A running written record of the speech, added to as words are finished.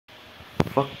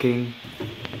fucking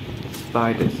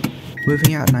spiders.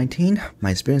 Moving out 19,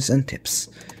 my experience and tips.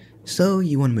 So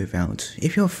you want to move out.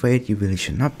 If you're afraid, you really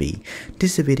should not be.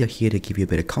 This is a video here to give you a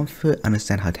bit of comfort,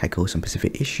 understand how to tackle some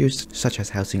specific issues such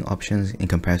as housing options in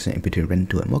comparison between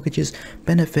rental and mortgages,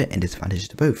 benefit and disadvantages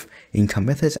to both, income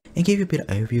methods, and give you a bit of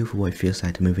overview for what it feels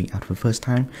like to moving out for the first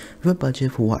time with a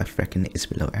budget for what I reckon is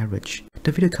below average.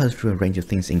 The video cuts through a range of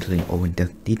things including all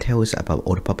in-depth details about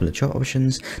all the popular job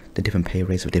options, the different pay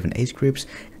rates of different age groups,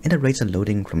 and the rates of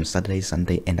loading from Saturday,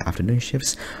 Sunday and afternoon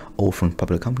shifts, all from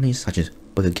popular companies such as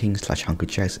Burger King / Hungry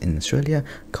Jack's in Australia,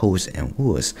 Coles and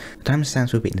Woolworths. The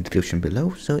timestamps will be in the description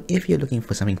below, so if you're looking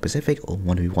for something specific or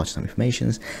want to rewatch some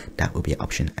information, that will be an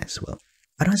option as well.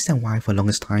 I don't understand why for the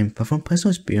longest time, but from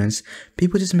personal experience,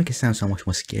 people just make it sound so much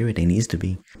more scary than it needs to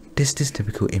be. This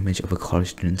typical image of a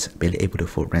college student barely able to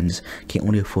afford rent, can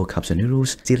only afford cups of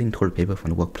noodles, stealing toilet paper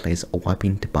from the workplace or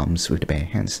wiping the bums with their bare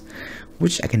hands.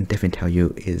 Which I can definitely tell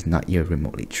you is not even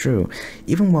remotely true.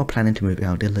 Even while planning to move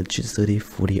out, there are legit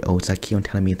 30-40-year-olds that keep on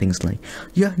telling me things like,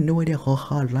 "You have no idea how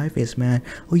hard life is, man,"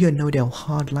 or "You have no idea how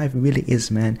hard life really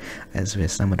is, man." As with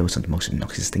some of those are the most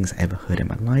obnoxious things I ever heard in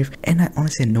my life, and I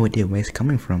honestly had no idea where it's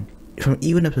coming from. From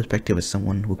even the perspective of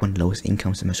someone with one of the lowest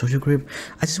incomes in my social group,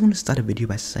 I just want to start a video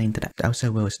by saying that the outside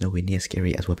world is nowhere near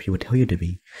scary as what people tell you to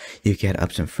be. You get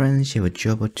up some friends, you have a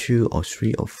job or 2 or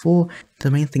 3 or 4. The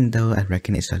main thing though, I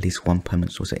reckon, is at least one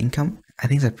permanent source of income. I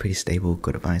think that's pretty stable,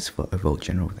 good advice for overall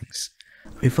general things.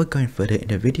 Before going further in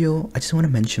the video, I just want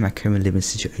to mention my current living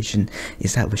situation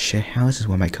is that with share houses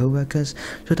with my co-workers,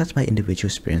 so that's my individual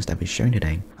experience that I'll be sharing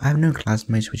today. I have known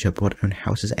classmates which have bought own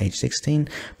houses at age 16,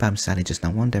 but I'm sadly just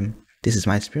not one of them. This is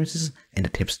my experiences and the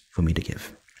tips for me to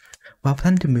give. While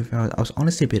planning to move out, I was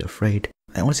honestly a bit afraid.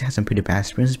 I honestly had some pretty bad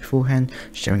experiences beforehand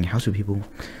sharing a house with people.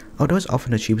 Although it's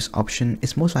often the cheapest option,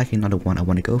 it's most likely not the one I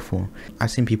want to go for.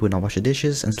 I've seen people not wash the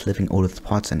dishes and leaving all the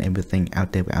pots and everything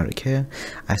out there without care.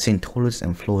 I've seen toilets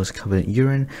and floors covered in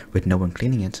urine with no one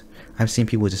cleaning it. I've seen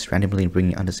people just randomly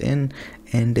bringing others in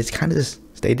and it's kind of just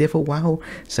stay there for a while,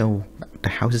 so the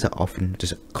houses are often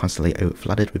just constantly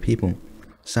flooded with people.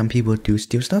 Some people do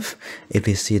steal stuff. If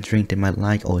they see a drink they might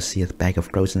like or see a bag of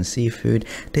frozen seafood,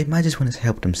 they might just want to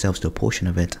help themselves to a portion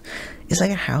of it. It's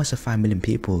like a house of 5 million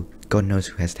people, God knows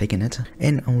who has taken it.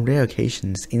 And on rare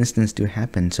occasions, incidents do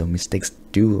happen, so mistakes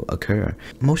do occur.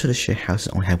 Most of the share houses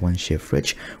only have one shared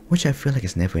fridge, which I feel like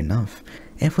is never enough.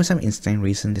 And for some insane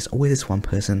reason, there's always this one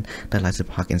person that likes to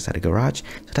park inside the garage,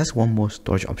 so that's one more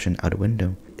storage option out the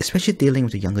window. Especially dealing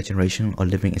with the younger generation or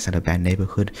living inside a bad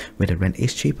neighborhood where the rent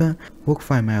is cheaper, walk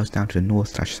 5 miles down to the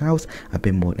north/south, a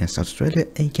bit more in South Australia,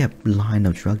 and you get a line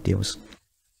of drug deals.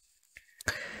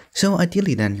 So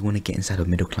ideally then you want to get inside a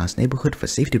middle class neighborhood for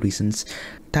safety reasons.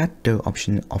 That though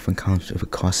option often comes with a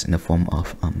cost in the form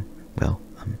of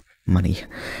money.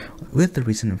 With the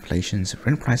recent inflations,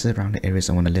 rent prices around the areas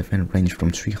I want to live in range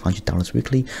from $300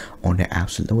 weekly on the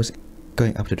absolute lowest,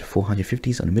 going up to the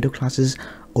 $450s on the middle classes,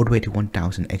 all the way to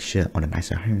 $1,000 extra on the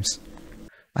nicer homes.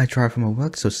 I drive from my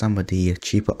work, so some of the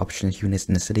cheaper options units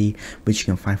in the city, which you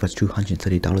can find for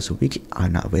 $230 a week, are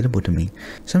not available to me.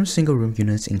 Some single room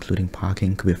units including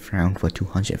parking could be found for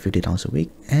 $250 a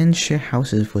week, and share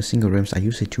houses for single rooms are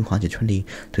usually $220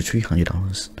 to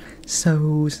 $300.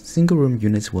 So single room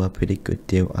units were a pretty good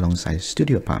deal alongside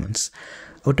studio apartments,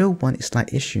 although one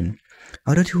slight issue.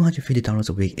 Although $250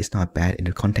 a week is not bad in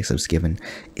the context of given,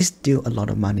 it's still a lot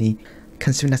of money,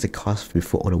 considering that's the cost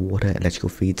before all the water, electrical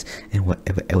feeds, and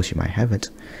whatever else you might have it.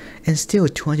 And still,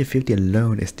 $250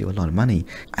 alone is still a lot of money.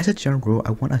 As a general rule, I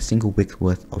want a single week's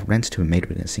worth of rent to be made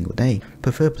within a single day,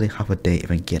 preferably half a day if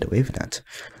I can get away with that.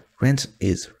 Rent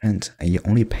is rent, and you're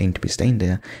only paying to be staying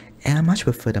there, and I much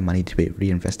prefer the money to be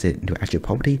reinvested into actual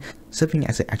property, serving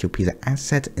as an actual piece of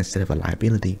asset instead of a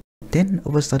liability. Then,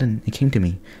 all of a sudden, it came to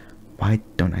me, why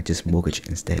don't I just mortgage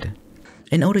instead?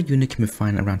 An older unit can be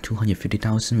found around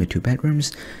 $250,000 with 2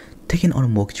 bedrooms. Taking on a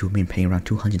mortgage will mean paying around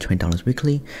 $220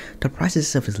 weekly. The price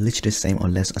itself is literally the same or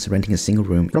less as renting a single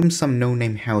room from some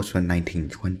no-name house from the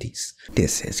 1920s.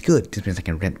 This is good. This means I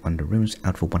can rent one of the rooms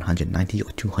out for $190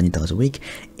 or $200 a week,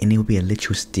 and it will be a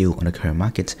literal steal on the current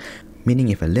market. Meaning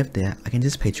if I live there, I can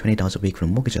just pay $20 a week for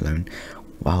the mortgage alone,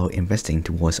 while investing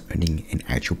towards earning an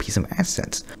actual piece of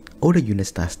assets. Older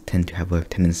units does tend to have a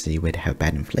tendency where they have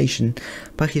bad inflation,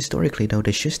 but historically though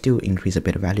they should still increase a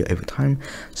bit of value over time,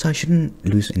 so I shouldn't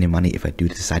lose any money if I do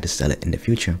decide to sell it in the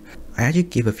future. I actually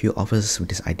gave a few offers with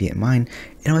this idea in mind,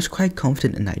 and I was quite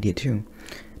confident in the idea too.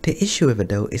 The issue with it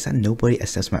though is that nobody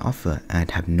accepts my offer, and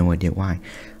I have no idea why.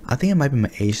 I think it might be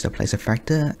my age that plays a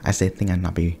factor, as they think I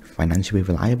not be financially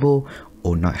reliable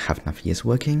or not have enough years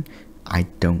working. I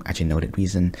don't actually know the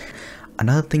reason.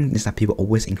 Another thing is that people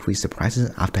always increase the prices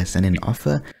after sending an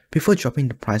offer before dropping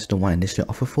the price of the one initially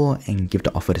offered for and give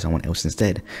the offer to someone else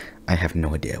instead. I have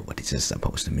no idea what this is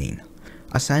supposed to mean.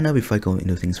 A side note before I go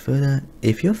into things further,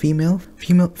 if you're female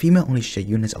only share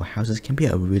units or houses can be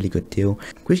a really good deal,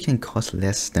 which can cost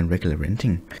less than regular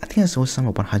renting. I think I saw some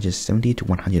of 170 to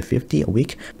 150 a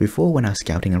week before when I was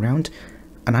scouting around.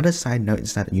 Another side note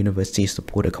is that universities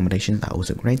support accommodations are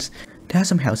also great. There are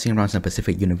some housing around some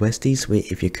Pacific universities where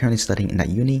if you're currently studying in that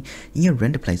uni, in your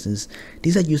rental places,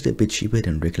 these are usually a bit cheaper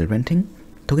than regular renting.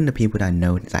 Talking to people that I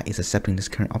know that is accepting this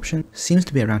current option seems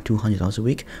to be around $200 a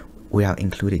week, without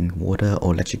including water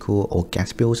or electrical or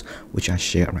gas bills which are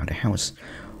shared around the house.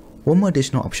 One more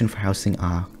additional option for housing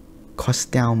are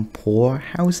cost down poor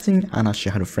housing. I'm not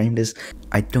sure how to frame this.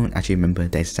 I don't actually remember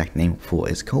the exact name for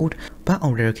its code, but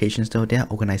on rare occasions though, there are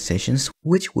organizations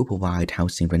which will provide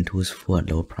housing rentals for a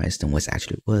lower price than what's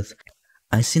actually worth.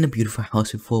 I've seen a beautiful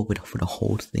house before for the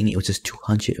whole thing, it was just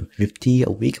 $250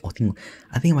 a week, I think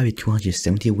it might be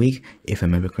 $270 a week if I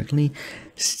remember correctly.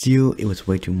 Still, it was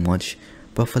way too much.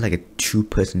 But for like a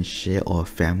 2-person share or a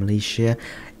family share,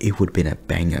 it would have been a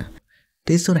banger.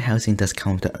 This sort of housing does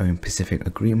come with their own specific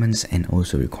agreements and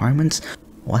also requirements.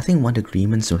 Well, I think one of the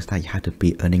agreements was that you had to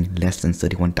be earning less than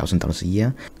 $31,000 a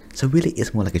year. So really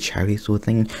it's more like a charity sort of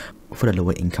thing for the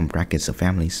lower income brackets of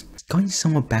families. Going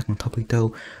somewhat back on topic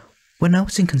though, when I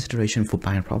was in consideration for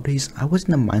buying properties, I was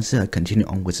in the mindset of continuing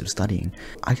onwards with studying.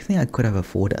 I think I could have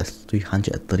afforded a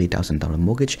 $330,000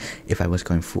 mortgage if I was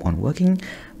going full on working.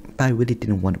 But I really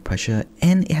didn't want the pressure,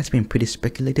 and it has been pretty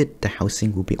speculated the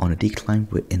housing will be on a decline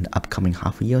within the upcoming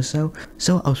half a year or so.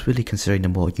 So I was really considering the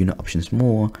more unit options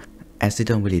more, as they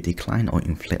don't really decline or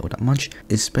inflate all that much,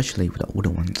 especially with the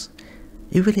older ones.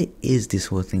 It really is these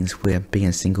sort of things where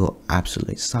being single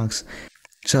absolutely sucks.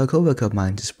 So a co-worker of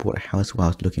mine just bought a house while I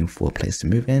was looking for a place to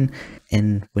move in,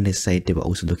 and when they said they were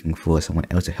also looking for someone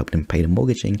else to help them pay the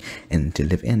mortgaging and to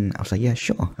live in, I was like, yeah,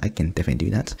 sure, I can definitely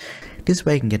do that. This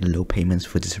way I can get low payments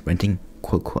for just renting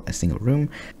quote-unquote a single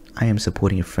room. I am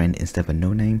supporting a friend instead of a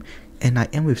no-name, and I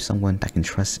am with someone that I can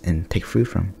trust and take food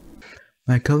from.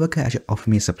 My co-worker actually offered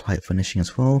me a supply of furnishing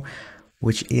as well,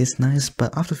 which is nice,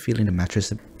 but after feeling the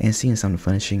mattress and seeing some of the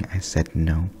furnishing, I said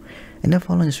no. In the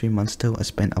following 3 months though, I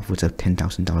spent upwards of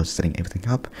 $10,000 setting everything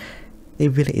up.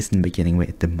 It really is in the beginning where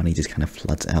the money just kind of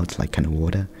floods out like kind of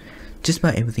water. Just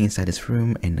about everything inside this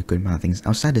room and a good amount of things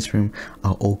outside this room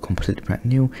are all completely brand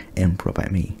new and brought by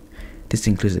me. This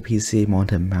includes a PC,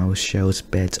 monitor, mouse, shelves,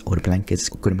 beds, all the blankets,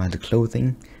 a good amount of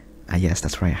clothing. Yes,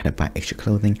 that's right, I had to buy extra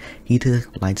clothing, heater,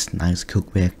 lights, knives,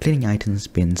 cookware, cleaning items,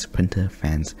 bins, printer,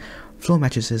 fans, floor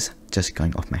mattresses, just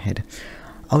going off my head.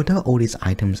 Although all these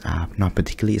items are not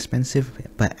particularly expensive,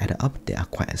 but added up they are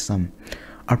quite a sum.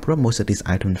 I brought most of these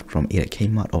items from either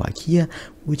Kmart or IKEA,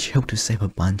 which helped to save a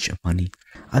bunch of money.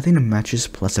 I think the mattress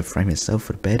plus the frame itself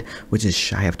for the bed, which is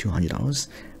shy of $200,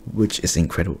 which is an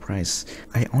incredible price.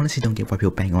 I honestly don't get why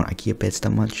people bang on IKEA beds that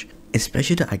much.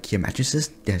 Especially the IKEA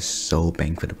mattresses, they're so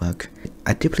bang for the buck.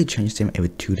 I typically change them every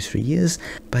 2 to 3 years,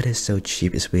 but it's so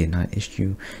cheap it's really not an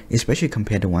issue. Especially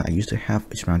compared to one I used to have,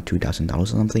 which is around $2,000 or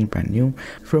something brand new,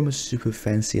 from a super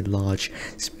fancy large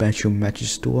special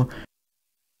mattress store.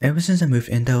 Ever since I moved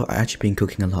in though, I've actually been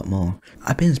cooking a lot more.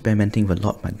 I've been experimenting with a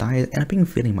lot of my diet and I've been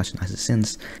feeling much nicer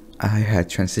since. I had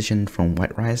transitioned from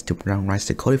white rice to brown rice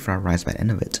to cauliflower rice by the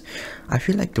end of it. I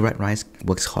feel like the white rice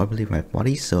works horribly with my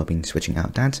body, so I've been switching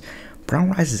out that.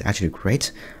 Brown rice is actually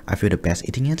great, I feel the best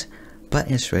eating it, but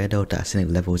in Australia though the arsenic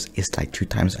levels is like 2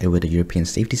 times over the European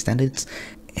safety standards,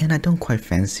 and I don't quite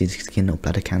fancy skin or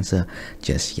bladder cancer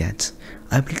just yet.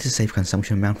 I believe the safe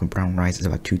consumption amount for brown rice is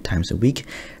about 2 times a week.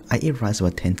 I eat rice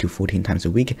about 10 to 14 times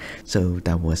a week, so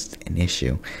that was an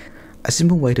issue. A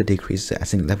simple way to decrease the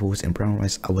arsenic levels in brown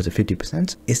rice upwards of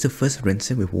 50% is to first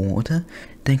rinse it with warm water,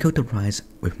 then cook the rice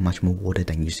with much more water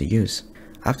than you usually use.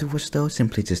 Afterwards though,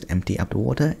 simply just empty out the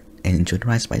water and enjoy the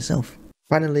rice by itself.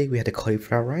 Finally, we had the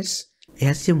cauliflower rice. It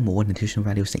has even more nutritional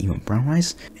values than even brown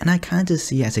rice, and I kinda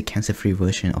see it as a cancer-free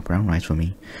version of brown rice for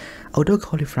me. Although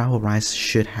cauliflower rice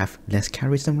should have less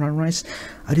calories than brown rice,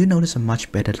 I do notice a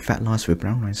much better fat loss with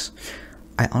brown rice.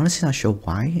 I honestly not sure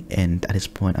why, and at this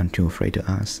point I'm too afraid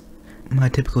to ask. My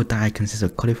typical diet consists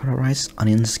of cauliflower rice,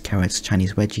 onions, carrots,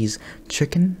 Chinese veggies,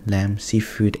 chicken, lamb,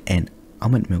 seafood, and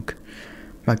almond milk.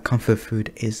 My comfort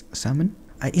food is salmon.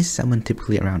 I eat salmon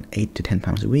typically around 8 to 10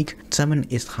 times a week. Salmon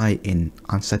is high in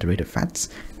unsaturated fats.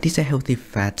 These are healthy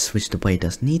fats which the body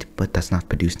does need but does not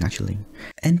produce naturally.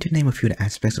 And to name a few of the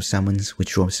aspects of salmons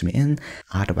which draws me in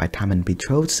are the vitamin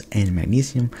B12 and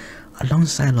magnesium,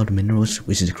 alongside a lot of minerals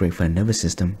which is great for the nervous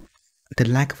system. The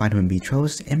lack of vitamin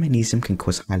B12 and magnesium can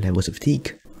cause high levels of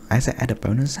fatigue. As an added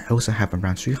bonus, I also have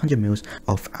around 300 ml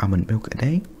of almond milk a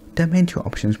day. The main two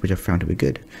options which I found to be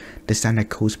good. The standard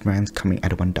Coast brand coming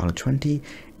at $1.20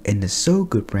 and the So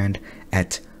Good brand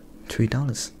at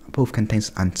 $3. Both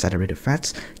contains unsaturated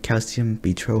fats, calcium,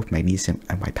 B12, magnesium,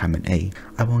 and vitamin A.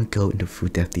 I won't go into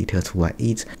food depth details for what I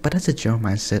eat, but that's the general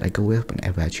mindset I go with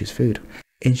whenever I choose food.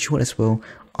 In short as well,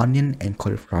 onion and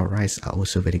cauliflower rice are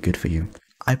also very good for you.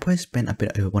 I probably spend a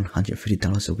bit over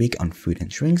 $150 a week on food and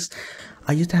drinks.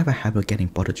 I used to have a habit of getting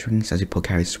bottled drinks as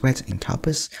Pocari Sweat and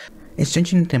Cowpers.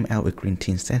 Exchanging them out with green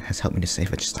tea instead has helped me to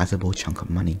save a sizable chunk of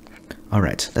money.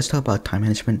 Alright, let's talk about time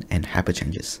management and habit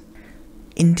changes.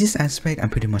 In this aspect, I'm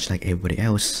pretty much like everybody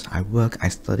else. I work, I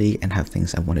study, and have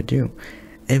things I want to do.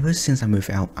 Ever since I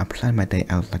moved out, I plan my day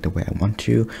out like the way I want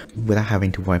to, without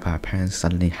having to worry about my parents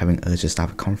suddenly having urge to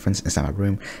start a conference inside my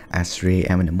room at 3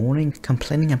 AM in the morning,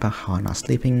 complaining about how I'm not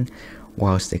sleeping,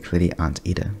 whilst they clearly aren't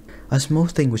either. A small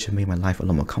thing which has made my life a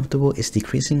lot more comfortable is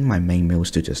decreasing my main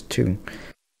meals to just 2.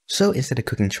 So instead of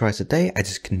cooking twice a day, I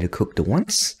just continue to cook the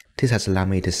once. This has allowed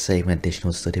me to save an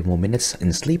additional 30 more minutes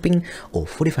in sleeping or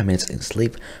 45 minutes in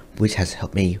sleep, which has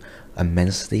helped me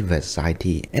immensely with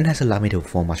anxiety and has allowed me to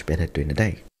perform much better during the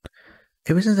day.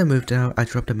 Ever since I moved out, I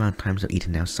dropped the amount of times of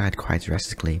eating outside quite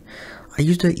drastically. I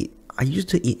used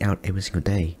to eat out every single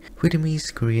day.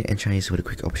 Vietnamese, Korean and Chinese were the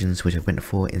quick options which I went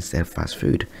for instead of fast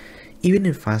food. Even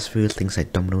in fast food, things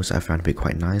like Domino's I found to be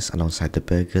quite nice alongside the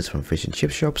burgers from fish and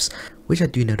chip shops, which I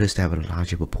do notice to have a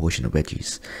larger proportion of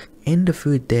veggies. And the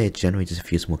food there generally just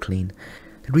feels more clean.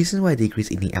 The reason why I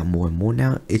decrease eating out more and more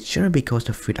now is generally because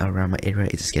the food around my area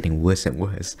is just getting worse and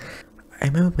worse. I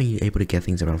remember when you were able to get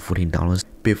things around $14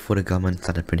 before the government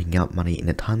started printing out money in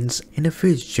the tons, and the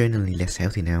food is generally less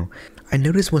healthy now. I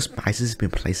noticed more spices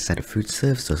being placed inside the food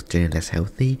served, so it's generally less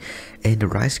healthy, and the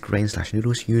rice grains /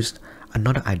 noodles used are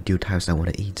not the ideal types I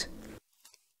want to eat.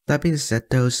 That being said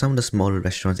though, some of the smaller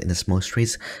restaurants in the small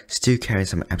streets still carry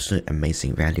some absolute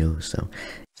amazing value, so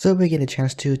if we get a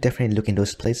chance to, definitely look in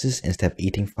those places instead of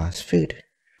eating fast food.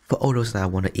 For all those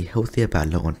that want to eat healthier but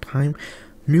low on time,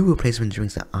 meal replacement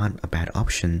drinks aren't a bad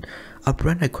option. A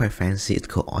brand I quite fancy is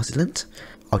called Oscillant.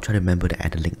 I'll try to remember to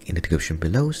add a link in the description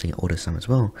below so you can order some as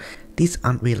well. These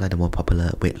aren't really like the more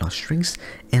popular weight loss drinks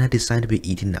and are designed to be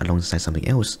eaten alongside something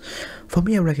else. For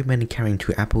me, I recommend carrying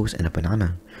 2 apples and a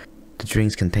banana. The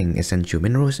drinks contain essential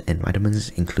minerals and vitamins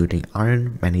including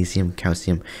iron, magnesium,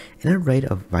 calcium, and a array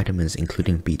of vitamins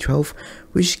including B12,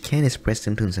 which can express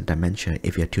symptoms of dementia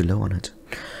if you're too low on it.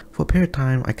 For a period of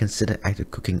time, I considered either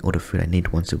cooking all the food I need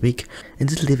once a week and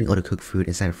just leaving all the cooked food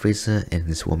inside the freezer and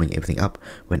just warming everything up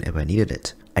whenever I needed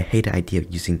it. I hate the idea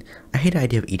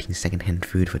of eating secondhand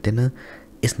food for dinner.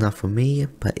 It's not for me,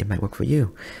 but it might work for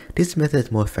you. This method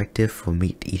is more effective for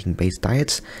meat-eating based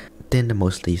diets than the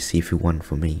mostly seafood one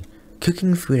for me.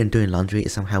 Cooking food and doing laundry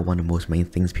is somehow one of the most main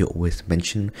things people always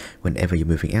mention whenever you're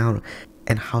moving out,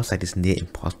 and house like this near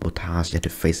impossible task you have to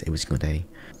face every single day.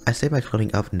 I save my clothing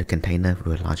up in a container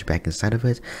with a large bag inside of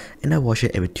it, and I wash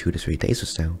it every 2 to 3 days or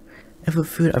so. And for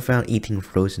food, I found eating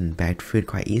frozen bagged food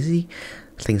quite easy.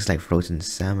 Things like frozen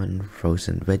salmon,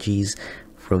 frozen veggies,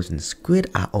 frozen squid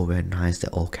are all very nice. They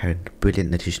all carry brilliant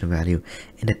nutritional value,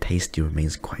 and the taste still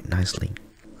remains quite nicely.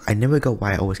 I never got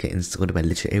why I always get insulted by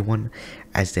literally everyone,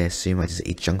 as they assume I just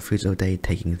eat junk foods all day,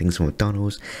 taking things from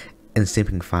McDonald's, and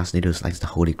simping fast noodles like the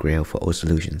holy grail for all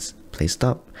solutions. Please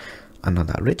stop. I'm not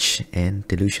that rich and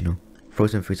delusional.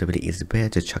 Frozen foods are really easy to prepare,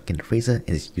 just chuck in the freezer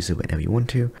and just use it whenever you want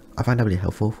to. I find that really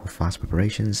helpful for fast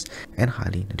preparations and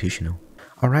highly nutritional.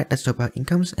 Alright, let's talk about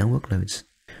incomes and workloads.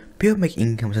 People make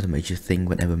income such a major thing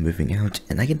whenever moving out,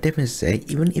 and I can definitely say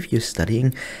even if you're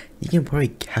studying, you can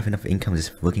probably have enough income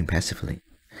just working passively.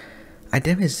 I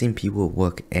definitely seen people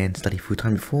work and study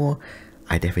full-time before.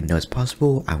 I definitely know it's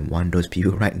possible. I'm one of those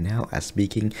people right now as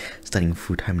speaking, studying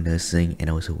full-time nursing and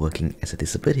also working as a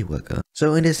disability worker.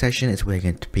 So in this session is where you're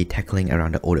going to be tackling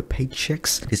around all the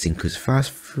paychecks. This includes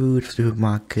fast food,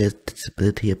 supermarkets,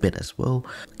 disability a bit as well.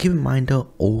 Keep in mind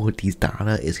though, all these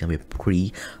data is going to be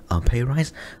pre-pay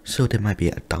rise, so there might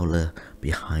be $1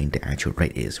 behind the actual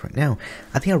rate is right now.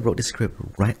 I think I wrote the script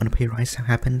right on the pay rise that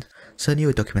happened, so a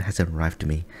new document hasn't arrived to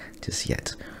me just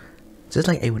yet. Just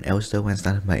like everyone else though, when I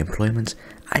started my employment,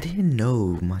 I didn't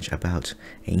know much about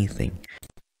anything.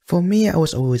 For me, I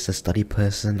was always a study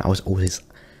person. I was always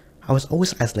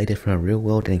isolated from the real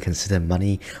world and considered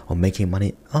money or making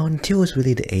money until it was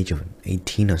really the age of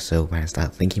 18 or so when I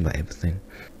started thinking about everything.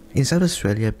 In South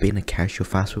Australia, being a casual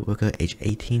fast food worker aged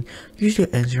 18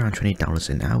 usually earns around $20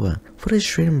 an hour. For the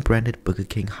Australian branded Burger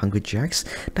King Hungry Jacks,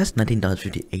 that's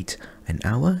 $19.58 an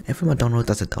hour, and for McDonald's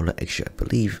that's $1 extra, I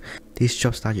believe. These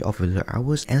jobs start you off with little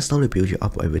hours and slowly build you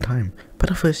up over time. But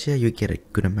the first year you get a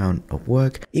good amount of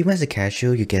work. Even as a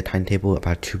casual, you get a timetable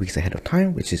about 2 weeks ahead of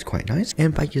time, which is quite nice,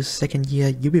 and by your second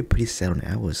year, you'll be pretty set on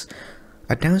hours.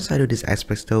 A downside of this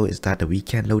aspect though is that the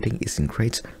weekend loading isn't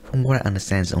great. From what I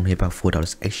understand, it's only about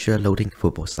 $4 extra loading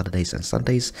for both Saturdays and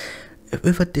Sundays,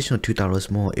 with additional $2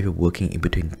 more if you're working in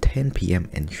between 10 PM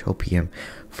and 12 PM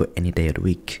for any day of the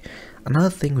week. Another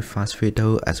thing with fast food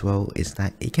though as well is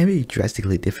that it can be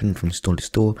drastically different from store to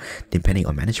store depending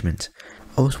on management.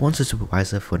 I was once a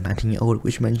supervisor for a 19-year-old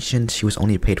which mentioned she was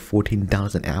only paid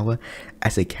 $14 an hour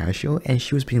as a casual and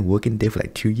she was been working there for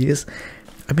like 2 years.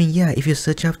 I mean, yeah, if you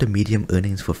search up the median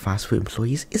earnings for fast food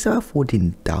employees, it's about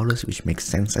 $14, which makes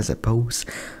sense I suppose.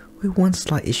 With one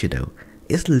slight issue though,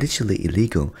 it's literally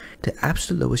illegal. The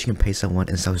absolute lowest you can pay someone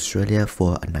in South Australia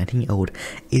for a 19-year-old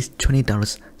is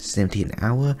 $20.70 an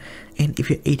hour, and if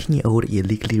you're 18-year-old, you're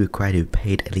legally required to be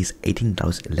paid at least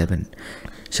 $18.11.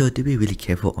 So do be really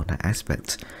careful on that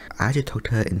aspect. I actually talked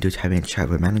her into having a chat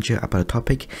with a manager about the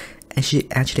topic, and she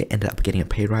actually ended up getting a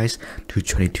pay rise to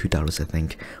 $22 I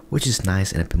think, which is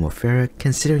nice and a bit more fair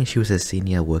considering she was a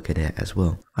senior worker there as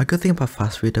well. A good thing about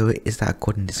fast food though is that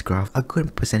according to this graph, a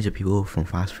good percentage of people from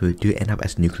fast food do end up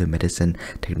as nuclear medicine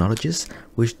technologists,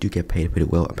 which do get paid pretty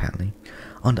well apparently.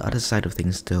 On the other side of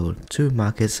things though,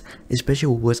 supermarkets,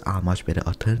 especially Woolworths, are a much better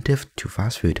alternative to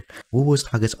fast food. Woolworths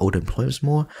targets older employers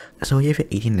more, so if you're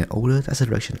 18 and older, that's the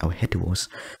direction I would head towards.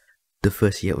 The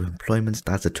first year of employment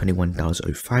starts at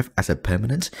 $21.05 as a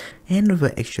permanent, and with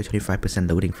an extra 25%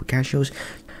 loading for casuals,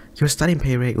 your starting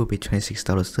pay rate will be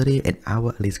 $26.30 an hour,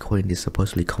 at least according to this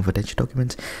supposedly confidential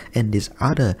document and this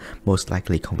other most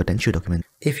likely confidential document.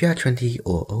 If you are 20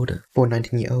 or older, for a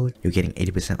 19-year-old, you're getting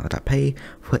 80% of that pay.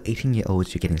 For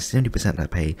 18-year-olds, you're getting 70% of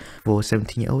that pay. For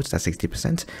 17-year-olds, that's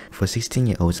 60%. For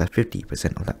 16-year-olds, that's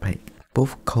 50% of that pay.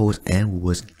 Both Coles and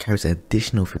Woolworths carries an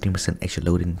additional 15% extra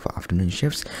loading for afternoon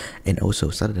shifts and also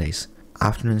Saturdays.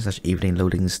 Afternoon/evening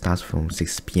loading starts from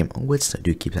 6 PM onwards, so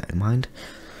do keep that in mind.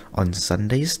 On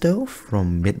Sundays though,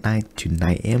 from midnight to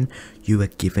 9 AM, you are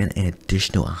given an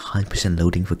additional 100%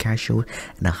 loading for casual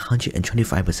and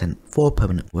 125% for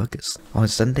permanent workers. On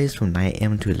Sundays from 9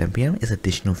 AM to 11 PM is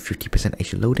additional 50%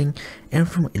 extra loading, and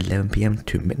from 11 PM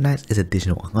to midnight is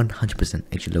additional 100%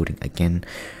 extra loading again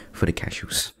for the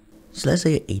casuals. So let's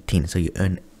say you're 18, so you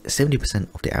earn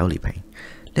 70% of the hourly pay.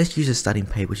 Let's use the starting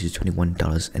pay, which is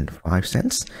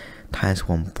 $21.05 times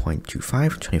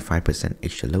 1.25, 25%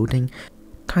 extra loading,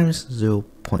 times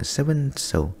 0.7,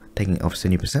 so taking off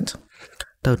 70%.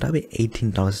 So that'll be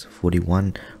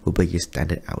 $18.41 will be your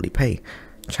standard hourly pay.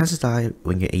 Chances are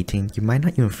when you're 18, you might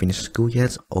not even finish school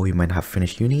yet, or you might not have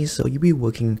finished uni, so you'll be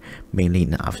working mainly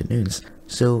in the afternoons.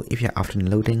 So if you're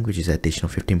afternoon loading, which is an additional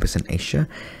 15% extra,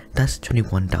 that's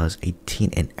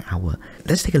 $21.18 an hour.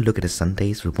 Let's take a look at the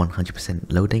Sundays with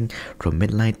 100% loading from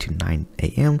midnight to 9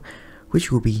 AM,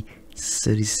 which will be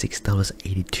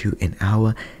 $36.82 an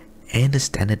hour, and the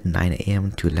standard 9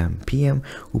 AM to 11 PM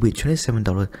will be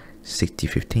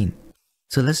 $27.6015.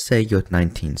 So let's say you're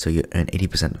 19, so you earn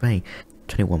 80% pay.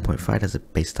 21.5 as a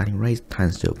base starting rate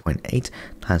times 0.8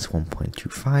 times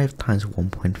 1.25 times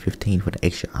 1.15 for the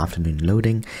extra afternoon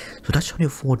loading. So that's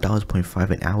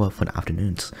 $24.5 an hour for the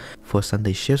afternoons. For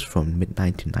Sunday shifts from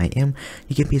midnight to 9 AM,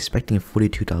 you can be expecting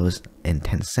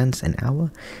 $42.10 an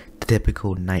hour. The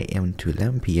typical 9 AM to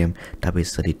 11 PM, that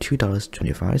is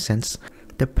 $32.25.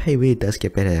 The pay really does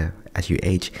get better as you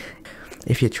age.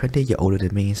 If you're 20, you're older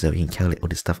than me, so you can calculate all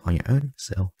this stuff on your own,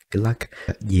 so good luck.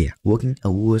 Yeah, working at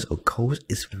Woolworths or Coles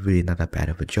is really not that bad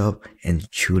of a job, and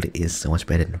truly is so much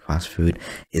better than fast food,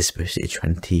 especially at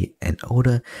 20 and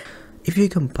older. If you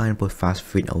combine both fast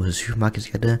food and also supermarkets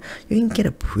together, you can get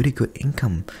a pretty good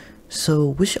income. So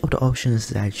which of the options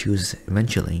did I choose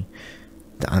eventually?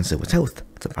 The answer was health,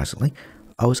 surprisingly.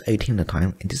 I was 18 at the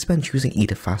time, and this meant choosing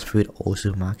either fast food or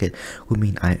supermarket would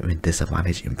mean I am at a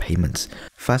disadvantage in payments.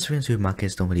 Fast food and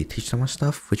supermarkets don't really teach so much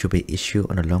stuff, which will be an issue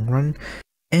on the long run,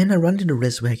 and I run into the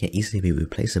risk where I can easily be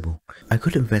replaceable. I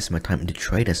could invest my time into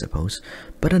trade, I suppose,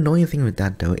 but the annoying thing with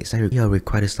that though is that you are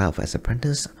required to start off as an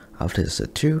apprentice after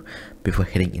Cert 2 before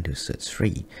heading into Cert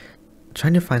 3.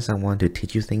 Trying to find someone to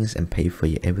teach you things and pay for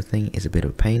you everything is a bit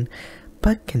of a pain,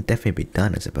 but can definitely be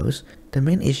done, I suppose. The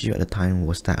main issue at the time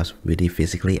was that I was really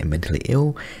physically and mentally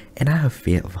ill, and I have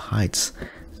fear of heights.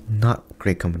 Not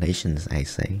great combinations, I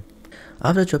say.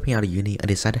 After dropping out of uni, I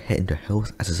decided to head into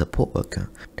health as a support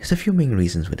worker. There's a few main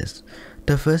reasons for this.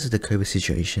 The first is the COVID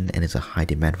situation and it's a high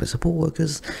demand for support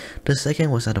workers. The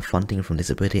second was that the funding from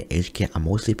disability and aged care are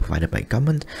mostly provided by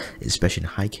government, especially in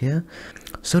high care.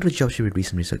 So the job should be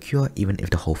reasonably secure even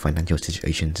if the whole financial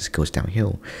situation just goes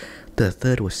downhill. The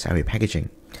third was salary packaging.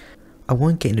 I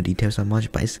won't get into details on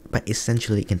much, but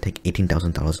essentially it can take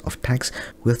 $18,000 of tax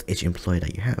with each employer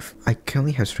that you have. I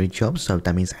currently have 3 jobs, so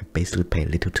that means I basically pay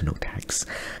little to no tax.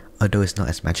 Although it's not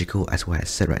as magical as what I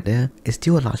said right there, it's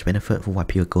still a large benefit for why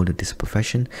people go into this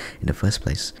profession in the first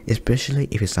place, especially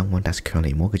if it's someone that's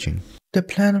currently mortgaging. The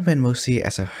plan went mostly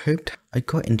as I hoped. I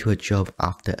got into a job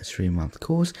after a 3-month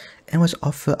course and was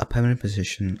offered a permanent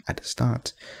position at the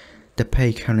start. The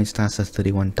pay currently starts at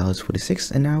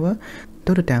 $31.46 an hour,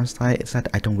 though the downside is that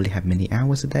I don't really have many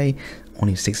hours a day,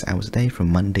 only 6 hours a day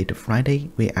from Monday to Friday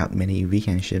without many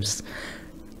weekend shifts.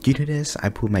 Due to this, I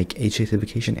pulled my aged care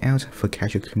certification out for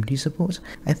casual community support.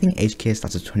 I think aged care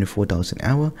starts at $24 an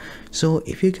hour, so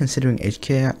if you're considering aged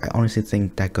care, I honestly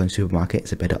think that going to the supermarket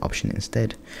is a better option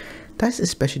instead. That's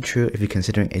especially true if you're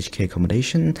considering aged care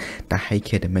accommodation. The high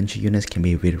care dementia units can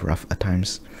be really rough at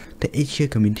times. The aged care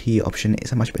community option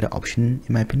is a much better option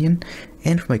in my opinion,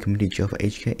 and for my community job for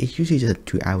aged care, it's usually just a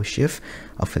 2-hour shift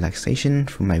of relaxation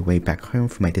from my way back home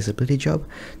from my disability job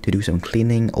to do some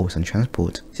cleaning or some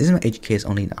transport. Since my aged care is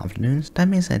only in the afternoons, that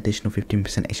means an additional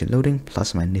 15% extra loading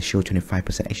plus my initial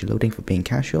 25% extra loading for being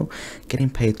casual,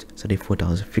 getting paid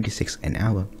 $34.56 an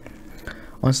hour.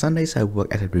 On Sundays, I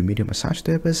work as a remedial massage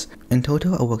therapist. In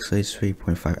total, I work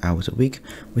 33.5 hours a week,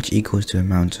 which equals to an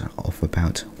amount of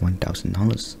about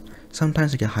 $1,000.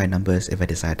 Sometimes I get high numbers if I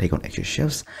decide to take on extra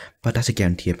shifts, but that's a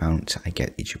guaranteed amount I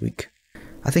get each week.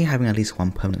 I think having at least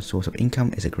one permanent source of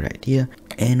income is a great idea,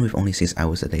 and with only 6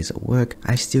 hours a day of work,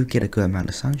 I still get a good amount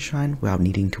of sunshine without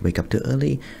needing to wake up too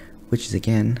early, which is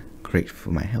again, great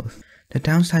for my health. The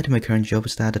downside to my current job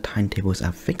is that the timetables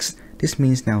are fixed. This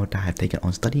means now that I have taken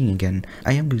on studying again,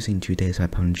 I am losing 2 days of my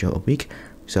permanent job a week,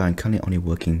 so I'm currently only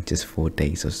working just 4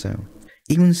 days or so.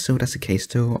 Even so that's the case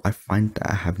though, I find that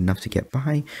I have enough to get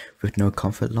by with no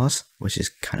comfort loss, which is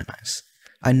kinda nice.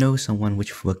 I know someone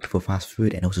which worked for fast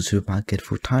food and also supermarket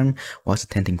full time whilst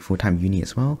attending full time uni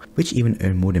as well, which even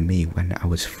earned more than me when I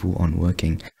was full on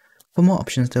working. For more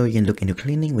options though, you can look into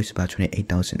cleaning, which is about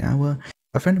 $28 an hour.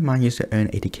 A friend of mine used to earn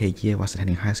 $80k a year whilst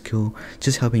attending high school,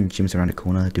 just helping gyms around the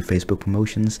corner do Facebook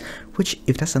promotions, which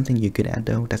if that's something you're good at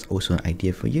though, that's also an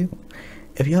idea for you.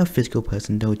 If you're a physical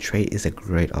person though, trade is a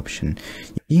great option.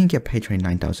 You can get paid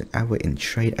 $29 an hour in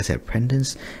trade as an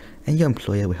apprentice, and your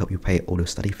employer will help you pay all the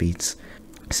study fees.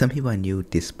 Some people I knew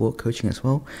did sport coaching as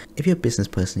well. If you're a business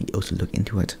person, you also look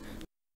into it.